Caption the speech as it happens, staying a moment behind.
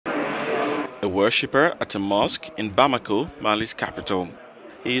a worshipper at a mosque in Bamako, Mali's capital.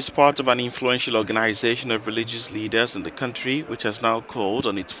 He is part of an influential organization of religious leaders in the country which has now called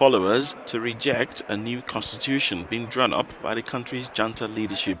on its followers to reject a new constitution being drawn up by the country's junta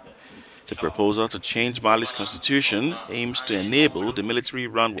leadership. The proposal to change Mali's constitution aims to enable the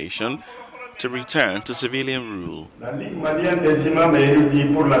military-run nation to return to civilian rule. The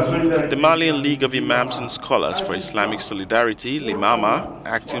Malian League of Imams and Scholars for Islamic Solidarity, LIMAMA,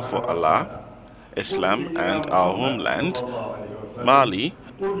 acting for Allah, Islam and our homeland, Mali,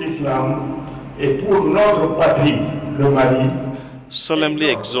 solemnly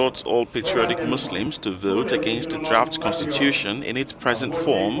exhorts all patriotic Muslims to vote against the draft constitution in its present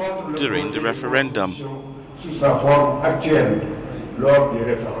form during the referendum.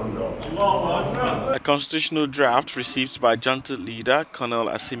 A constitutional draft received by junta leader Colonel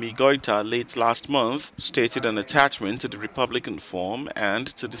Assimi Goïta late last month stated an attachment to the Republican form and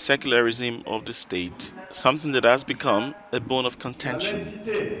to the secularism of the state, something that has become a bone of contention.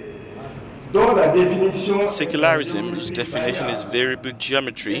 Secularism, whose definition is variable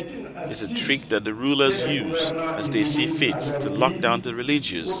geometry, is a trick that the rulers use as they see fit to lock down the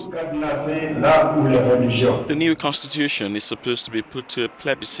religious. The new constitution is supposed to be put to a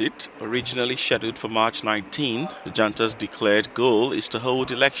plebiscite, originally scheduled for March 19. The junta's declared goal is to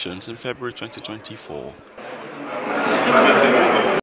hold elections in February 2024.